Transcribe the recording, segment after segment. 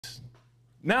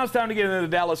Now it's time to get into the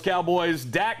Dallas Cowboys.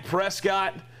 Dak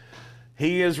Prescott,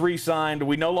 he is re-signed.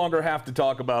 We no longer have to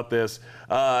talk about this,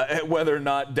 whether or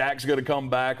not Dak's going to come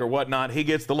back or whatnot. He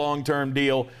gets the long-term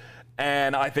deal,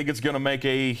 and I think it's going to make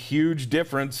a huge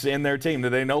difference in their team, that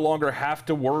they no longer have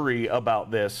to worry about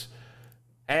this.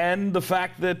 And the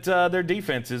fact that their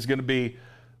defense is going to be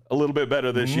a little bit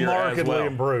better this year as well. Markedly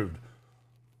improved.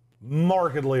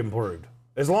 Markedly improved.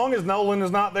 As long as Nolan is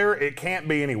not there, it can't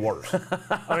be any worse.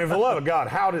 I mean, for the love of God,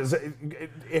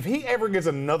 if he ever gets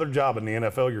another job in the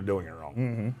NFL, you're doing it wrong.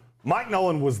 Mm-hmm. Mike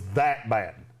Nolan was that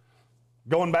bad.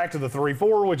 Going back to the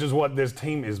 3-4, which is what this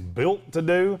team is built to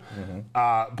do,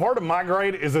 part of my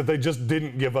grade is that they just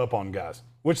didn't give up on guys,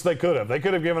 which they could have. They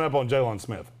could have given up on Jalen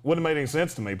Smith. Wouldn't have made any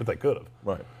sense to me, but they could have.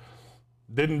 Right.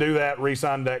 Didn't do that,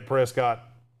 re-signed Dak Prescott.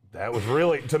 That was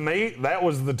really, to me, that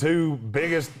was the two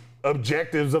biggest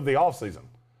objectives of the offseason.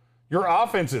 Your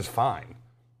offense is fine.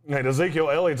 And Ezekiel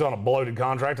Elliott's on a bloated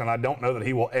contract, and I don't know that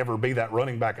he will ever be that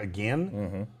running back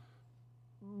again.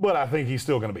 But I think he's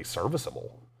still going to be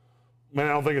serviceable. I mean, I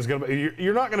don't think it's going to be –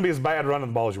 you're not going to be as bad running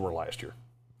the ball as you were last year.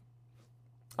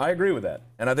 I agree with that.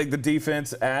 And I think the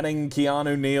defense, adding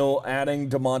Keanu, Neal, adding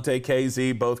Damontee,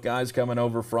 Kazee, both guys coming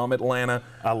over from Atlanta.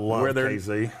 I love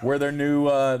Kazee. Where their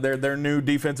new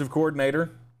defensive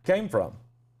coordinator came from.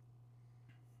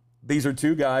 These are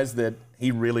two guys that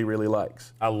he really, really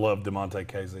likes. I love Damontee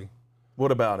Kazee.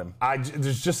 What about him?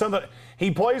 There's just something – he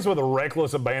plays with a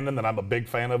reckless abandon that I'm a big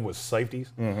fan of with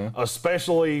safeties,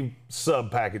 especially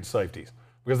sub-package safeties.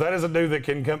 Because that is a dude that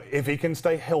can come – if he can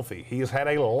stay healthy. He has had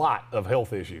a lot of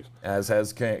health issues. As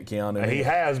has Keanu. He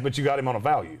has, but you got him on a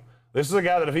value. This is a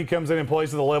guy that if he comes in and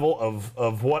plays to the level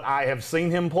of what I have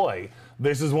seen him play,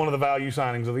 this is one of the value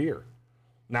signings of the year.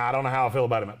 Now, I don't know how I feel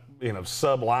about him at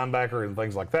sub linebacker and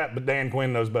things like that, but Dan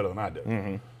Quinn knows better than I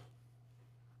do.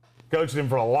 Coached him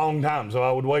for a long time, so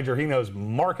I would wager he knows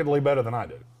markedly better than I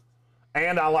do.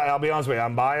 And I'll be honest with you,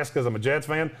 I'm biased because I'm a Jets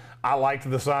fan. I liked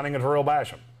the signing of Terrell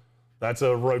Basham. That's a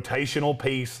rotational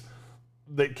piece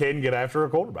that can get after a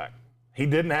quarterback. He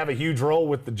didn't have a huge role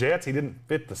with the Jets. He didn't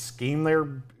fit the scheme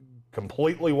there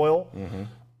completely well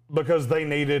because they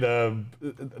needed a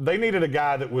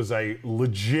guy that was a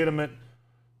legitimate,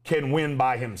 can win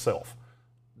by himself.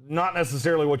 Not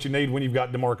necessarily what you need when you've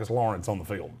got DeMarcus Lawrence on the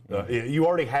field. You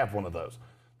already have one of those.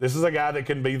 This is a guy that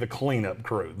can be the cleanup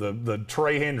crew, the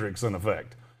Trey Hendrickson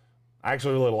effect. I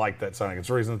actually really like that signing. It's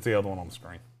the reason it's the other one on the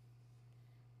screen.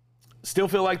 Still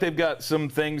feel like they've got some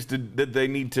things that they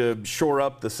need to shore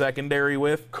up the secondary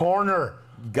with. Corner.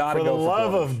 Gotta for go the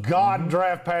love of God,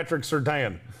 draft Patrick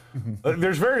Surtain.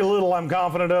 There's very little I'm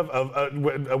confident of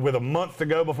with a month to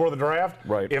go before the draft.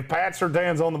 Right. If Pat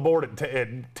Surtain's on the board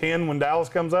at 10 when Dallas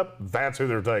comes up, that's who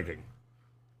they're taking.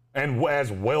 And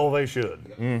as well they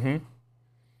should.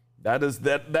 That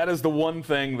is the one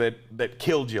thing that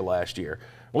killed you last year.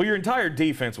 Well, your entire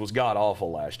defense was god-awful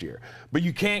last year. But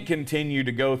you can't continue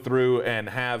to go through and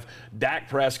have Dak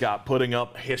Prescott putting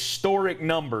up historic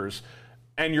numbers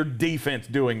and your defense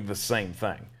doing the same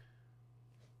thing.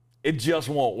 It just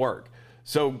won't work.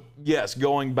 So, yes,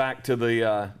 going back to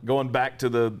the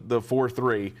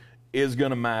 4-3 is going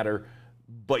to matter,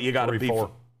 but you got to be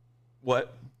 3-4.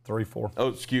 What? 3-4. Oh,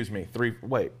 excuse me.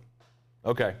 Wait.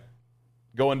 Okay.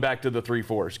 Going back to the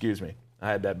 3-4, excuse me. I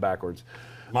had that backwards.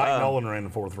 Mike Nolan ran the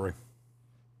 4-3.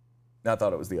 I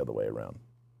thought it was the other way around.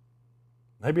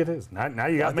 Maybe it is. Now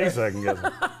you got me second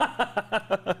guessing.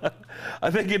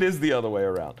 I think it is the other way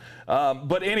around.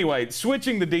 But anyway,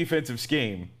 switching the defensive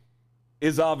scheme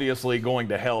is obviously going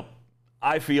to help.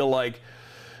 I feel like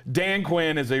Dan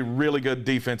Quinn is a really good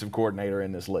defensive coordinator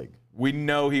in this league. We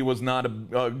know he was not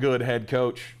a good head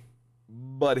coach,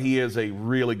 but he is a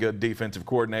really good defensive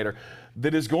coordinator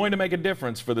that is going to make a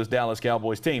difference for this Dallas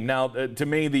Cowboys team. Now, to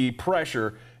me, the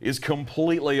pressure is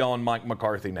completely on Mike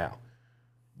McCarthy now.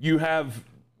 You have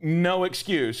no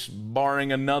excuse,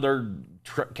 barring another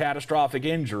catastrophic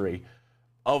injury,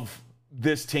 of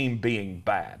this team being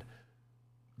bad.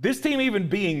 This team even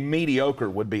being mediocre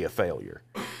would be a failure.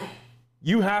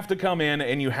 You have to come in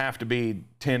and you have to be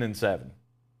 10-7,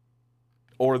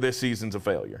 or this season's a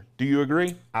failure. Do you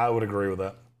agree? I would agree with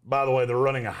that. By the way, they're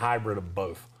running a hybrid of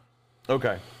both.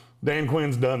 Okay. Dan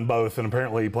Quinn's done both, and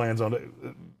apparently he plans on it.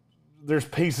 There's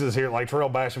pieces here, like Terrell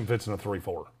Basham fits in a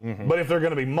 3-4. But if they're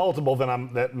going to be multiple,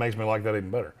 then that makes me like that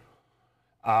even better.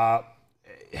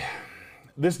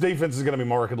 This defense is going to be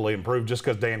markedly improved just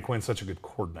because Dan Quinn's such a good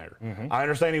coordinator. I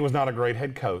understand he was not a great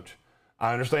head coach.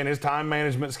 I understand his time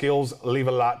management skills leave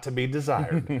a lot to be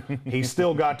desired. He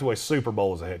still got to a Super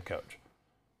Bowl as a head coach.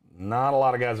 Not a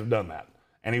lot of guys have done that.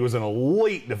 And he was an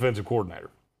elite defensive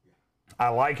coordinator. I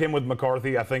like him with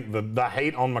McCarthy. I think the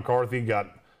hate on McCarthy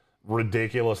got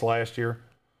ridiculous last year.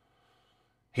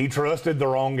 He trusted the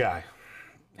wrong guy.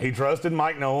 He trusted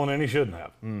Mike Nolan, and he shouldn't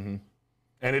have. Mm-hmm.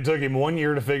 And it took him 1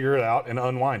 year to figure it out and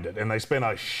unwind it. And they spent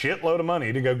a shitload of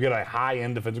money to go get a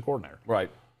high-end defensive coordinator.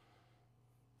 Right.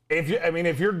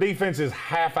 If your defense is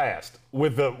half-assed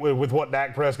with what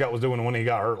Dak Prescott was doing when he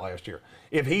got hurt last year,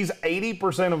 if he's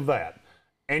 80% of that,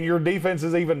 and your defense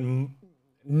is even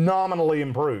nominally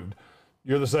improved,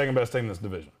 you're the second best team in this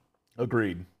division.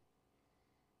 Agreed.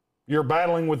 You're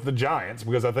battling with the Giants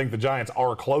because I think the Giants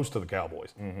are close to the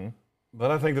Cowboys. Mm-hmm.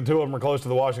 But I think the two of them are close to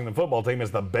the Washington football team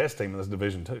is the best team in this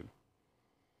division too.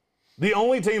 The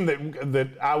only team that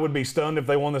I would be stunned if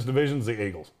they won this division is the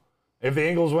Eagles. If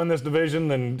the Eagles win this division,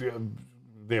 then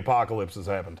the apocalypse has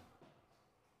happened.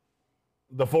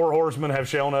 The four horsemen have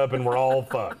shown up and we're all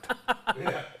fucked.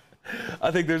 Yeah.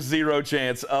 I think there's zero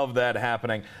chance of that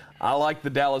happening. I like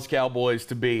the Dallas Cowboys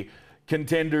to be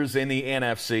contenders in the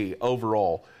NFC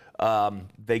overall.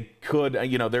 They could,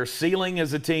 their ceiling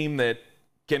is a team that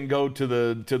can go to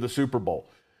the Super Bowl.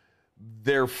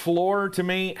 Their floor, to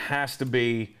me, has to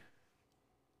be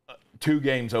 2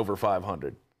 games over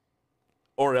 500.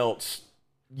 Or else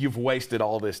you've wasted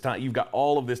all this time. You've got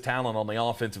all of this talent on the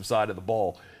offensive side of the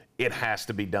ball. It has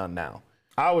to be done now.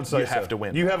 I would say you have to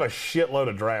win. You have a shitload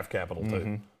of draft capital, too.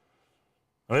 Mm-hmm.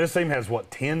 I mean, this team has,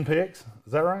 10 picks?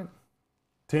 Is that right?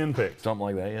 10 picks. Something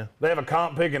like that, yeah. They have a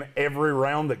comp pick in every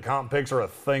round that comp picks are a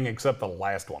thing except the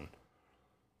last one.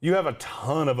 You have a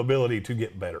ton of ability to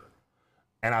get better,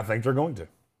 and I think they're going to.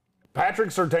 Patrick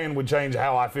Surtain would change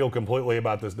how I feel completely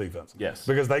about this defense. Yes.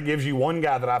 Because that gives you one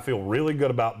guy that I feel really good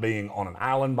about being on an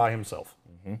island by himself.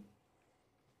 Mm-hmm.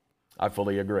 I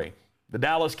fully agree. The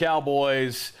Dallas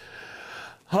Cowboys,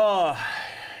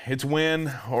 it's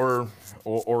win or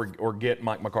get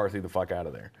Mike McCarthy the fuck out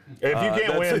of there. If you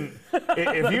can't win,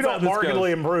 if you don't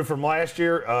markedly improve from last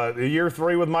year, year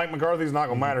 3 with Mike McCarthy is not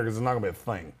going to matter because it's not going to be a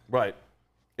thing. Right.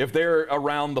 If they're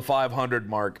around the 500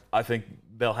 mark, I think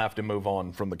they'll have to move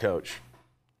on from the coach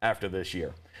after this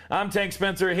year. I'm Tank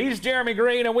Spencer. He's Jeremy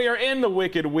Greene, and we are in the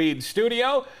Wicked Weed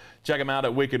studio. Check him out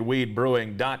at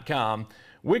wickedweedbrewing.com.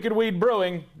 Wicked Weed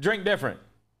Brewing, drink different.